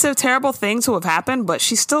mean, it's a terrible thing to have happened, but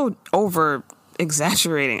she's still over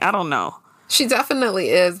exaggerating. I don't know. She definitely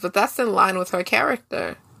is, but that's in line with her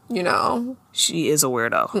character, you know? She is a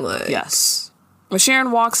weirdo. Like. Yes. When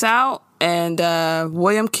Sharon walks out, and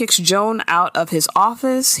William kicks Joan out of his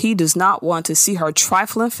office. He does not want to see her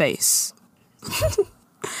trifling face.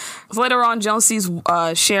 Later on, Joan sees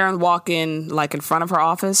Sharon walk in, like, in front of her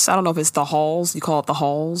office. I don't know if it's the halls. You call it the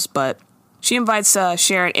halls, but she invites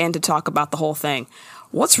Sharon in to talk about the whole thing.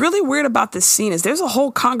 What's really weird about this scene is there's a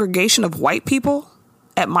whole congregation of white people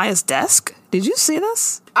at Maya's desk. Did you see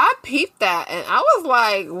this? I peeped that, and I was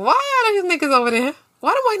like, why are these niggas over there?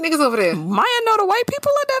 Why the white niggas over there? Maya know the white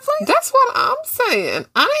people at that place? That's what I'm saying.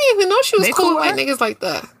 I didn't even know she was cool with white niggas like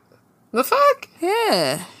that. The fuck?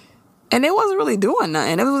 Yeah. And they wasn't really doing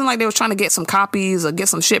nothing. It wasn't like they was trying to get some copies or get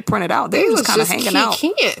some shit printed out. They was just kind of hanging out.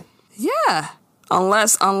 Yeah.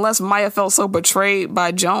 Unless Maya felt so betrayed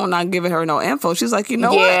by Joan not giving her no info. She's like, you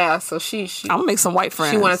know what? Yeah, so she I'm gonna make some white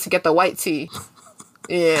friends. She wanted to get the white tea.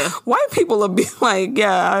 Yeah. White people will be like,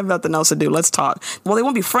 yeah, I have nothing else to do. Let's talk. Well, they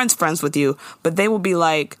won't be friends with you, but they will be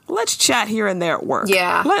like, let's chat here and there at work.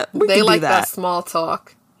 Yeah. They like that small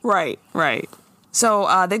talk. Right.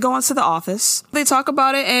 So they go into the office. They talk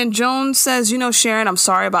about it, and Joan says, Sharon, I'm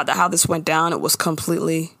sorry about how this went down. It was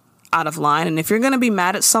completely out of line. And if you're going to be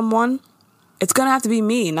mad at someone, it's going to have to be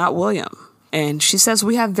me, not William. And she says,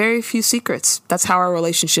 we have very few secrets. That's how our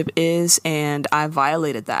relationship is, and I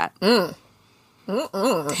violated that. Damn.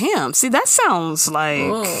 See, that sounds like...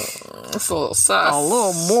 It's a little sus. A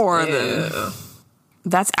little more than...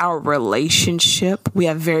 That's our relationship. We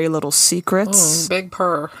have very little secrets. Big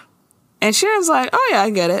purr. And Sharon's like, oh yeah,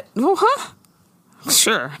 I get it. Well, huh?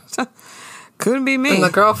 Sure. Couldn't be me. In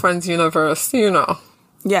the girlfriend's universe,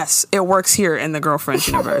 Yes, it works here in the girlfriend's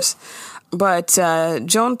universe. But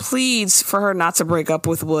Joan pleads for her not to break up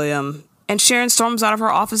with William. And Sharon storms out of her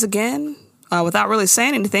office again without really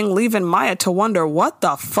saying anything, leaving Maya to wonder what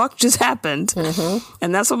the fuck just happened. Mm-hmm.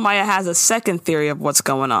 And that's when Maya has a second theory of what's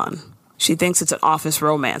going on. She thinks it's an office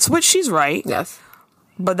romance, which she's right. Yes.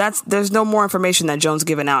 But there's no more information that Joan's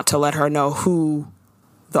given out to let her know who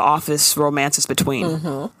the office romance is between.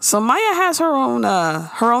 Mm-hmm. So Maya has her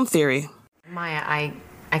own theory. Maya, I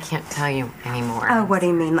can't tell you anymore. Oh, what do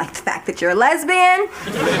you mean? Like the fact that you're a lesbian?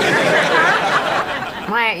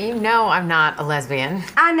 Maya, you know I'm not a lesbian.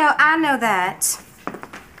 I know that.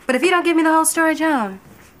 But if you don't give me the whole story, Joan,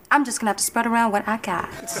 I'm just gonna have to spread around what I got.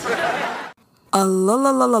 A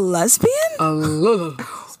lesbian?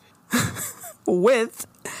 With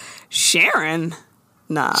Sharon?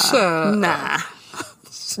 Nah.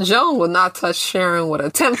 Joan will not touch Sharon with a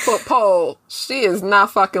 10-foot pole. She is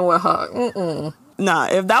not fucking with her. Mm-mm. Nah,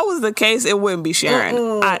 if that was the case, it wouldn't be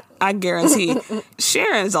Sharon. I guarantee.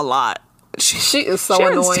 Sharon's a lot. She is so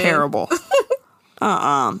Sharon's annoying. Terrible.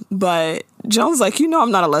 But Joan's like,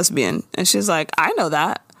 I'm not a lesbian. And she's like, I know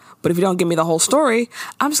that. But if you don't give me the whole story,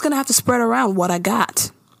 I'm just going to have to spread around what I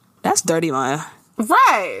got. That's dirty, Maya.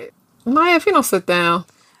 Right. Maya, if you don't sit down.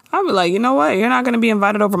 I'll be like, you know what? You're not going to be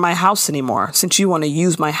invited over my house anymore since you want to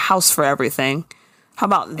use my house for everything. How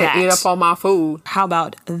about that? And eat up all my food. How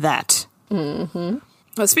about that? Mm-hmm.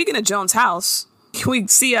 Well, speaking of Joan's house, we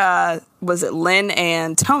see, was it Lynn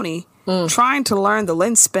and Tony trying to learn the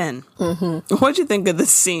Lynn spin. Mm-hmm. What'd you think of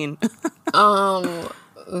this scene?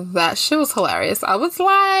 That shit was hilarious. I was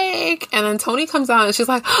like, and then Tony comes out and she's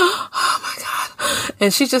like, oh my God.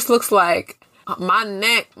 And she just looks like, my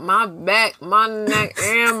neck, my back, my neck,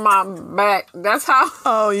 and my back. That's how.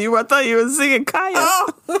 Oh, I thought you were singing Kaya.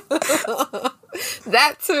 Oh.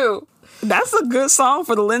 That too. That's a good song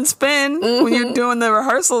for the Lynn spin when you're doing the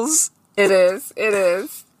rehearsals. It is.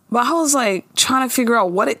 But I was like trying to figure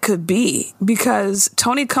out what it could be because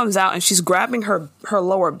Tony comes out and she's grabbing her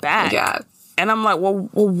lower back. Yeah. And I'm like, well,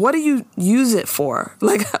 what do you use it for?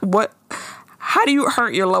 Like, what? How do you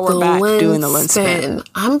hurt your lower back doing the Lynn spin?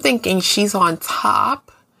 I'm thinking she's on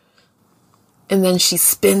top, and then she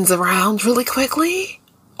spins around really quickly,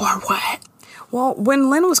 or what? Well,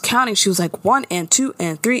 when Lynn was counting, she was like 1 and 2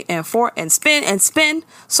 and 3 and 4 and spin and spin.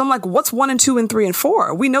 So I'm like, what's 1 and 2 and 3 and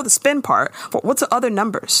 4? We know the spin part, but what's the other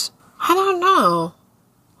numbers? I don't know.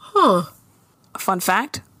 Huh. Fun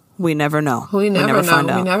fact: we never know. We never know.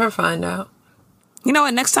 We never find out. You know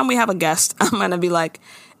what? Next time we have a guest, I'm going to be like,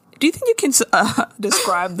 do you think you can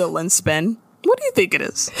describe the Lynn spin? What do you think it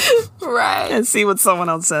is? Right. And see what someone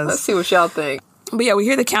else says. Let's see what y'all think. But yeah, we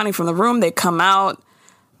hear the counting from the room. They come out.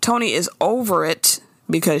 Tony is over it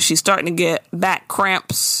because she's starting to get back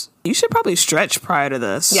cramps. You should probably stretch prior to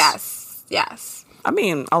this. Yes. I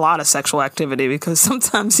mean, a lot of sexual activity because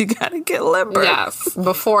sometimes you got to get limber. Yes.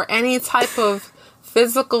 Before any type of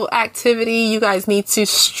physical activity, you guys need to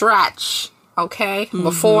stretch. Okay? Mm-hmm.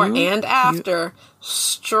 Before and after,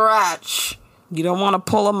 stretch. You don't want to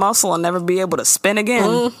pull a muscle and never be able to spin again.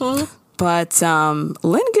 Mm-hmm. But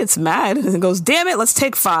Lynn gets mad and goes, damn it, let's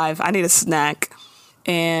take 5. I need a snack.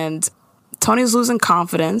 And Tony's losing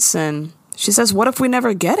confidence, and she says, what if we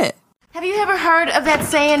never get it? Have you ever heard of that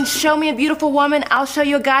saying, show me a beautiful woman, I'll show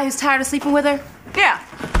you a guy who's tired of sleeping with her? Yeah,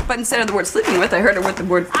 but instead of the word sleeping with, I heard it with the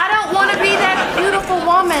word... I don't want to be that beautiful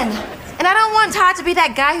woman. And I don't want Todd to be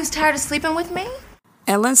that guy who's tired of sleeping with me.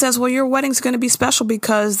 And Lynn says, well, your wedding's going to be special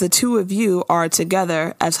because the two of you are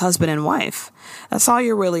together as husband and wife. That's all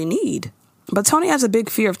you really need. But Tony has a big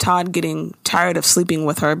fear of Todd getting tired of sleeping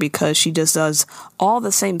with her because she just does all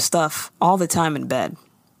the same stuff all the time in bed.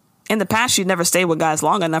 In the past, she'd never stayed with guys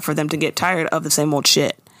long enough for them to get tired of the same old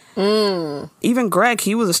shit. Even Greg,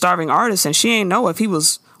 he was a starving artist, and she ain't know if he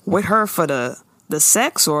was with her for the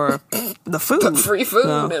sex or the food. The free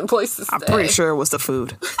food and place to stay. I'm pretty sure it was the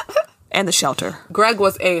food and the shelter. Greg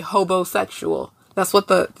was a hobosexual. That's what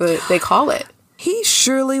they call it. He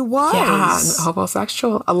surely was. Yeah,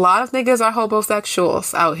 homosexual. A lot of niggas are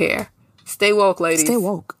hobosexuals out here. Stay woke, ladies. Stay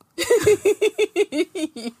woke.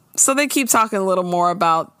 So they keep talking a little more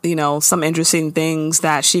about, some interesting things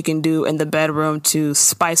that she can do in the bedroom to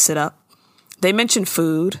spice it up. They mention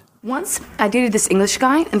food. Once, I dated this English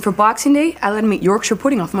guy, and for Boxing Day, I let him eat Yorkshire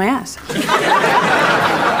pudding off my ass.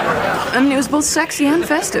 I mean, it was both sexy and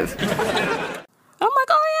festive. I'm like,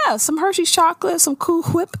 oh yeah, some Hershey's chocolate, some Cool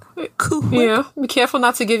Whip. Cool Whip. Yeah, be careful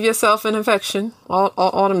not to give yourself an infection.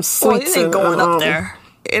 All them sweets. It ain't going up there.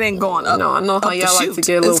 It ain't going up. No, I know how y'all like to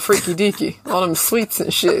get a little freaky deaky. All them sweets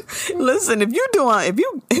and shit. Listen, if you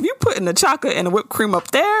putting the chocolate and the whipped cream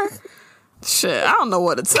up there, shit, I don't know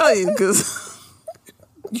what to tell you, because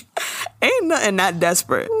ain't nothing that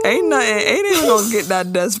desperate. Ain't even gonna get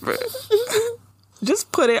that desperate.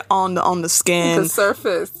 Just put it on the skin. The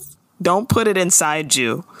surface. Don't put it inside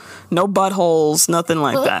you. No buttholes, nothing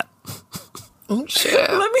like that. Oh, shit.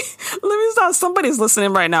 Let me stop. Somebody's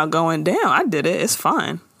listening right now going, damn, I did it. It's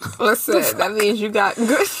fine. Listen, that means you got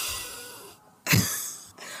good.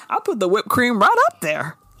 I'll put the whipped cream right up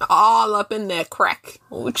there. All up in that crack.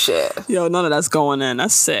 Oh, shit. Yo, none of that's going in.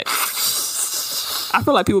 That's sick. I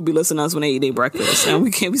feel like people be listening to us when they eat their breakfast, and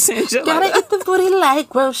we can't be saying shit like that. Gotta eat the booty like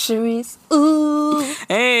groceries. Ooh.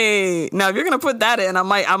 Hey, now if you're gonna put that in, I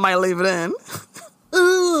might leave it in.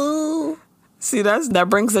 Ooh. See, that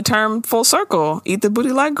brings the term full circle. Eat the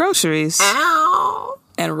booty like groceries. Ow.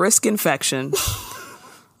 And risk infection.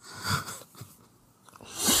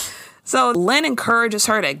 So Lynn encourages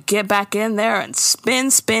her to get back in there and spin,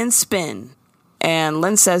 spin, spin. And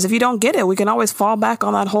Lynn says, if you don't get it, we can always fall back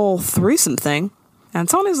on that whole threesome thing. And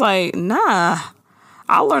Tony's like, nah,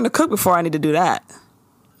 I'll learn to cook before I need to do that.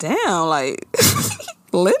 Damn, like,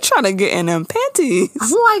 Lynn trying to get in them panties. I'm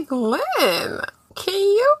like, Lynn, can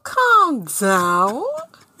you calm down?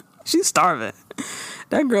 She's starving.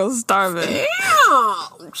 That girl's starving. Damn,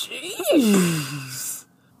 jeez.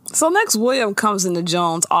 So next, William comes into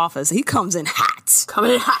Joan's office. He comes in hot.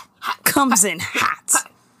 Comes in hot.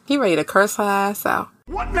 He ready to curse her ass out.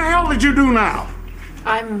 What in the hell did you do now?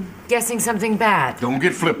 I'm guessing something bad. Don't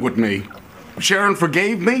get flipped with me. Sharon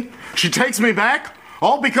forgave me. She takes me back.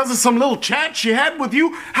 All because of some little chat she had with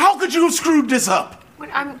you. How could you have screwed this up? What,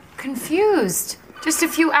 I'm confused. Just a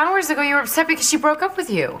few hours ago, you were upset because she broke up with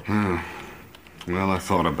you. Well, I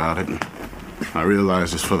thought about it, and I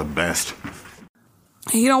realized it's for the best.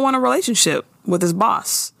 He don't want a relationship with his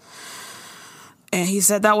boss. And he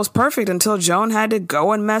said that was perfect until Joan had to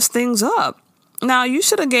go and mess things up. Now, you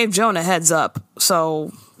should have gave Joan a heads up,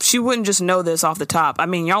 so she wouldn't just know this off the top. I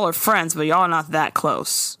mean, y'all are friends, but y'all are not that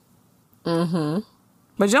close. Mm-hmm.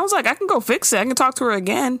 But Joan's like, I can go fix it. I can talk to her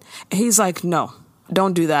again. And he's like, no,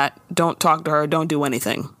 don't do that. Don't talk to her. Don't do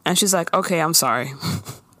anything. And she's like, okay, I'm sorry.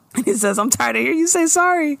 And he says, I'm tired of hearing you say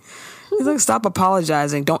sorry. He's like, stop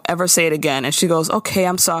apologizing. Don't ever say it again. And she goes, okay,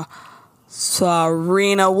 I'm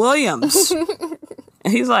Serena Williams.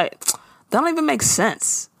 And he's like, that don't even make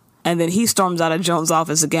sense. And then he storms out of Joan's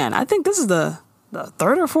office again. I think this is the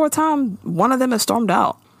third or fourth time one of them has stormed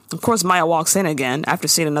out. Of course, Maya walks in again after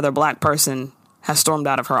seeing another black person has stormed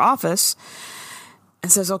out of her office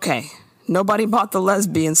and says, okay, nobody bought the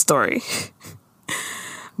lesbian story.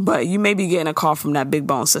 But you may be getting a call from that big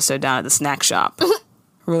bone sister down at the snack shop.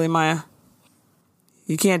 Really, Maya?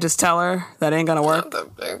 You can't just tell her that ain't gonna work?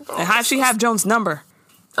 And how'd she have Joan's number?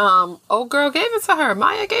 Old girl gave it to her.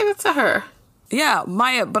 Maya gave it to her. Yeah,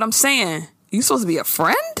 Maya, but I'm saying, you supposed to be a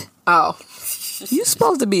friend? Oh. You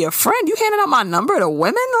supposed to be a friend? You handing out my number to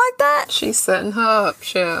women like that? She's setting her up,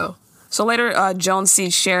 chill. So later, Joan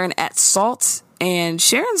sees Sharon at Salt, and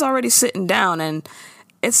Sharon's already sitting down, and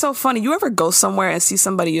it's so funny. You ever go somewhere and see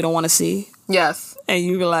somebody you don't want to see? Yes. And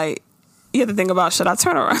you're like, you have to think about, should I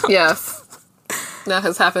turn around? Yes. That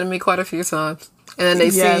has happened to me quite a few times. And then they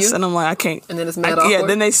see you. And I'm like, I can't. And then it's mad awkward. Yeah,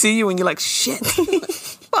 then they see you and you're like, shit.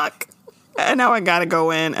 Fuck. And now I gotta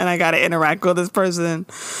go in and I gotta interact with this person.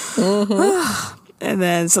 And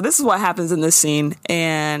then, so this is what happens in this scene.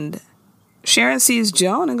 And Sharon sees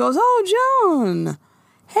Joan and goes, oh, Joan,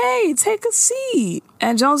 hey, take a seat.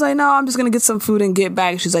 And Joan's like, no, I'm just gonna get some food and get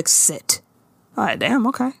back. She's like, sit. All right, damn,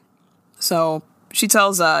 okay. So she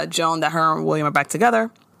tells Joan that her and William are back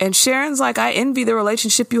together. And Sharon's like, I envy the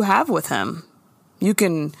relationship you have with him. You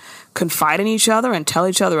can confide in each other and tell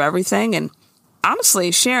each other everything. And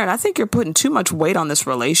honestly, Sharon, I think you're putting too much weight on this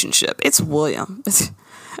relationship. It's William.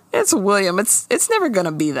 It's William. It's never going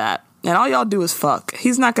to be that. And all y'all do is fuck.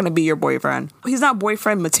 He's not going to be your boyfriend. He's not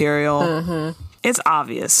boyfriend material. It's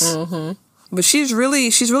obvious. But she's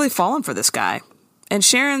really falling for this guy. And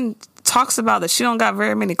Sharon talks about that she don't got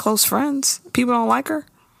very many close friends. People don't like her.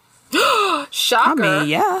 Shocker. I mean,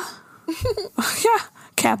 yeah. Yeah.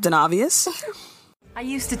 Captain Obvious. I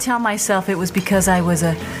used to tell myself it was because I was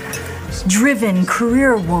a driven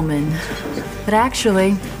career woman. But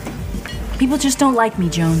actually, people just don't like me,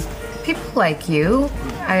 Joan. People like you,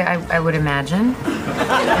 I would imagine.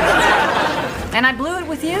 And I blew it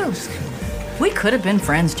with you. We could have been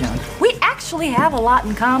friends, Joan. We actually have a lot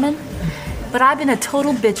in common. But I've been a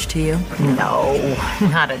total bitch to you. No,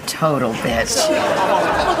 not a total bitch.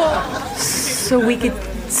 So we could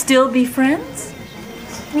still be friends?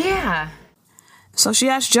 Yeah. So she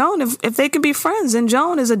asked Joan if they could be friends, and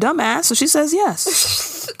Joan is a dumbass, so she says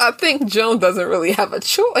yes. I think Joan doesn't really have a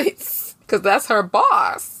choice, because that's her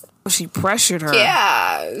boss. She pressured her.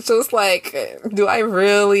 Yeah. So it's like, do I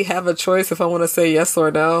really have a choice if I want to say yes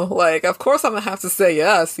or no? Like, of course I'm going to have to say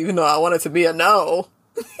yes, even though I want it to be a no.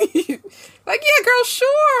 Like, yeah, girl,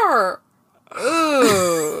 sure.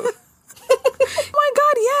 Ooh. Oh my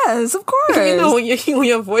God, yes, of course. You know, when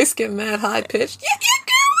your voice get mad high-pitched, yeah,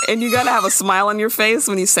 girl. And you gotta have a smile on your face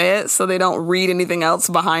when you say it so they don't read anything else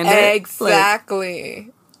behind it. Exactly.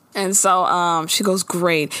 And so she goes,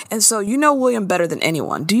 great. And so you know William better than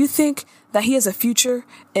anyone. Do you think that he has a future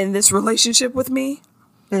in this relationship with me?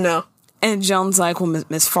 No. And Joan's like, well,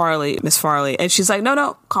 Miss Farley. And she's like,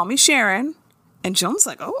 no, call me Sharon. And Joan's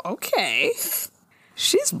like, oh, okay.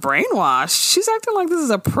 She's brainwashed. She's acting like this is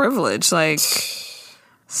a privilege. Like,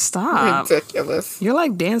 stop. Ridiculous. You're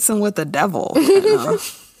like dancing with the devil. You know?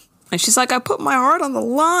 And she's like, I put my heart on the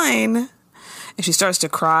line. And she starts to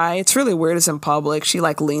cry. It's really weird. It's in public. She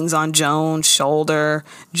like leans on Joan's shoulder.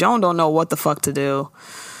 Joan don't know what the fuck to do.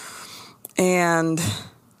 And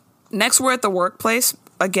next we're at the workplace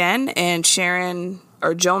again. And Joan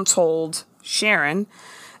told Sharon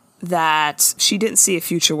that she didn't see a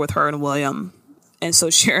future with her and William. And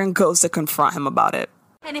so Sharon goes to confront him about it.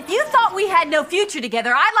 And if you thought we had no future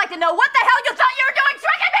together, I'd like to know what the hell you thought you were doing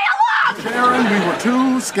stringing me along! Sharon, we were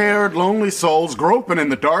two scared, lonely souls groping in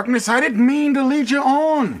the darkness. I didn't mean to lead you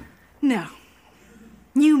on. No.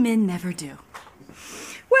 You men never do.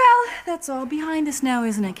 Well, that's all behind us now,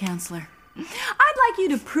 isn't it, Counselor? I'd like you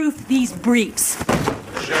to proof these briefs.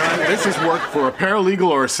 Sharon, this is work for a paralegal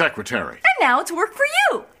or a secretary. And now it's work for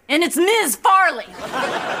you. And it's Ms. Farley.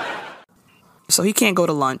 So he can't go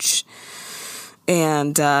to lunch.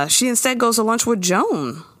 And she instead goes to lunch with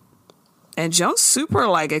Joan. And Joan's super,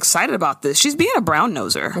 excited about this. She's being a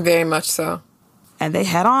brown-noser. Very much so. And they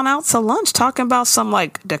head on out to lunch talking about some,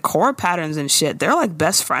 decor patterns and shit. They're,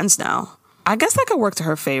 best friends now. I guess that could work to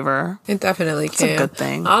her favor. It definitely can. It's a good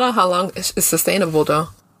thing. I don't know how long it's sustainable, though.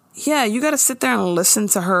 Yeah, you gotta sit there and listen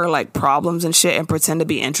to her, problems and shit and pretend to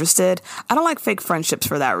be interested. I don't like fake friendships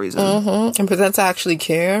for that reason. Mm-hmm. And pretend to actually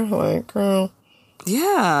care. Girl.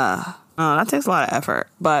 Yeah. That takes a lot of effort.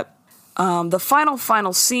 But the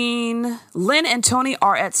final scene, Lynn and Tony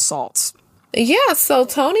are at Salt's. Yeah, so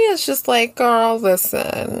Tony is just like, girl,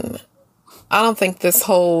 listen, I don't think this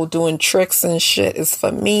whole doing tricks and shit is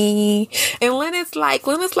for me. And Lynn is like,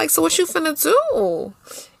 so what you finna do?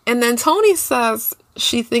 And then Tony says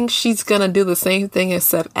she thinks she's gonna do the same thing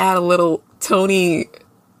except add a little Tony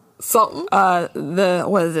something.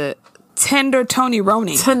 What is it? Tender Tony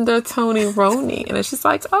Roni. Tender Tony Roni. And then she's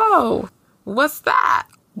like, oh, what's that?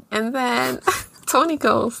 And then Tony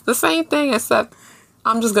goes, the same thing except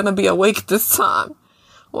I'm just gonna be awake this time.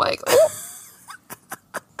 I'm like,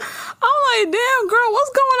 damn, girl, what's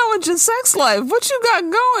going on with your sex life? What you got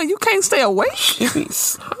going? You can't stay awake? How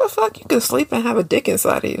the fuck you can sleep and have a dick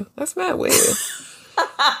inside of you? That's mad weird.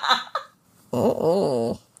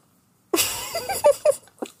 Uh-oh.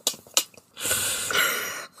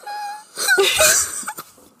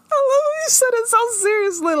 I love how you said it so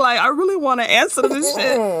seriously. I really want to answer this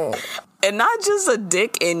shit. And not just a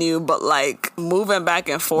dick in you, but like moving back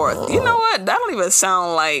and forth. You know what? That don't even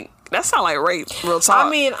sound like, that sound like rape. Real talk. I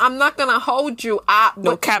mean, I'm not gonna hold you.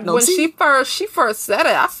 No cap, no when tea. she first said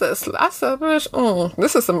it, I said, bitch,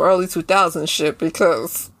 this is some early 2000s shit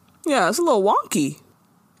because. Yeah, it's a little wonky.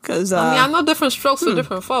 Cause I know different strokes for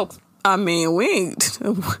different folks. I mean, we ain't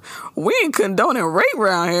condoning rape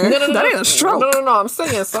around here. No, that ain't a stroke. No. I'm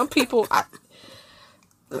saying some people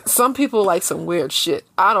like some weird shit.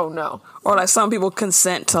 I don't know. Or like some people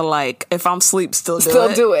consent to like, if I'm asleep, still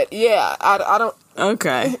do it. Yeah, I don't.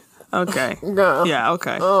 Okay. No. Yeah.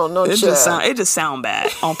 Okay. Oh no, it just sound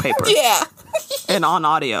bad on paper. Yeah. And on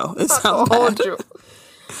audio, it sounds bad.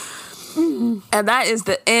 And that is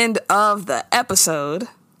the end of the episode.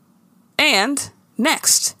 And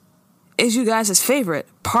next is you guys' favorite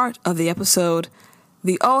part of the episode,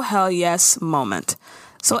 the oh hell yes moment.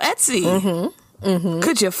 So Etsy,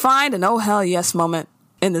 could you find an oh hell yes moment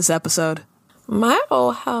in this episode? My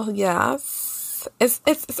oh hell yes,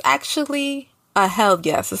 it's actually a hell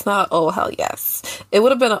yes. It's not an oh hell yes. It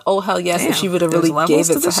would have been an oh hell yes if she would have really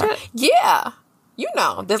gave it to her. Shit? Yeah. You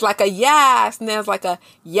know, there's like a yes, and there's like a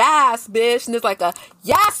yes, bitch, and there's like a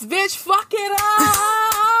yes, bitch, fuck it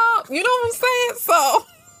up. You know what I'm saying?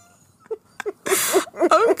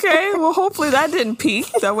 So, okay, well, hopefully that didn't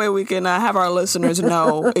peak. That way we can have our listeners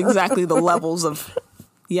know exactly the levels of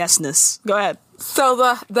yesness. Go ahead.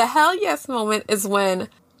 So the hell yes moment is when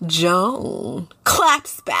Joan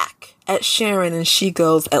claps back at Sharon, and she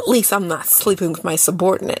goes, "At least I'm not sleeping with my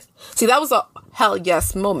subordinate." See, that was a hell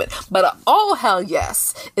yes moment. But a oh hell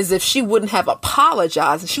yes is if she wouldn't have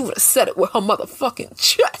apologized and she would have said it with her motherfucking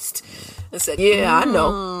chest and said, yeah, I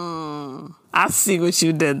know. I see what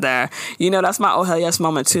you did there. You know, that's my oh hell yes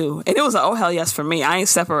moment too. And it was an oh hell yes for me. I ain't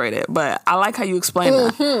separated, but I like how you explain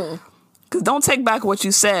that. Because don't take back what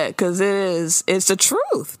you said, because it's the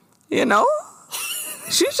truth, you know?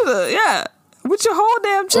 She should have, with your whole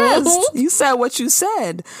damn chest. You said what you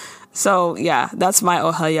said. So, yeah, that's my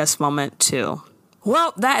oh hell yes moment, too.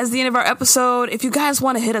 Well, that is the end of our episode. If you guys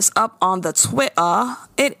want to hit us up on the Twitter,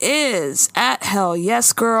 it is at Hell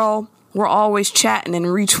Yes Girl. We're always chatting and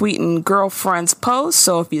retweeting girlfriends' posts,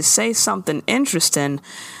 so if you say something interesting,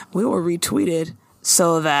 we will retweet it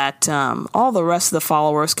so that all the rest of the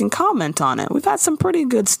followers can comment on it. We've had some pretty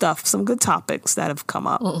good stuff, some good topics that have come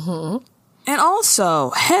up. And also,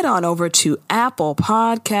 head on over to Apple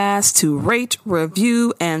Podcasts to rate,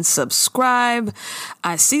 review, and subscribe.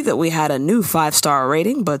 I see that we had a new 5-star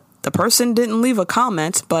rating, but the person didn't leave a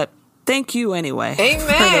comment, but thank you anyway. Amen. For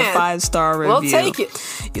the 5-star review. We'll take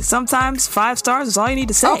it. Sometimes 5 stars is all you need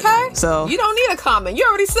to say. Okay. So you don't need a comment. You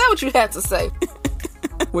already said what you had to say.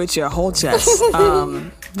 With your whole chest.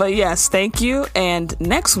 But yes, thank you. And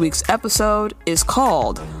next week's episode is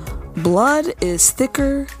called Blood is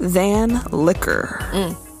Thicker Than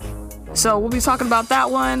Liquor. So we'll be talking about that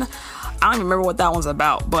one. I don't even remember what that one's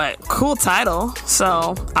about, but cool title.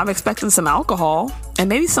 So I'm expecting some alcohol and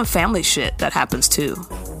maybe some family shit that happens too.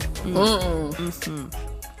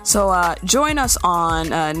 So join us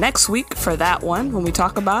on next week for that one when we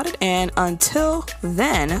talk about it. And until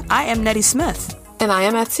then, I am Nettie Smith. And I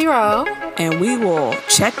am Etsy Rowe. And we will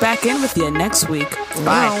check back in with you next week.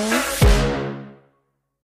 Bye.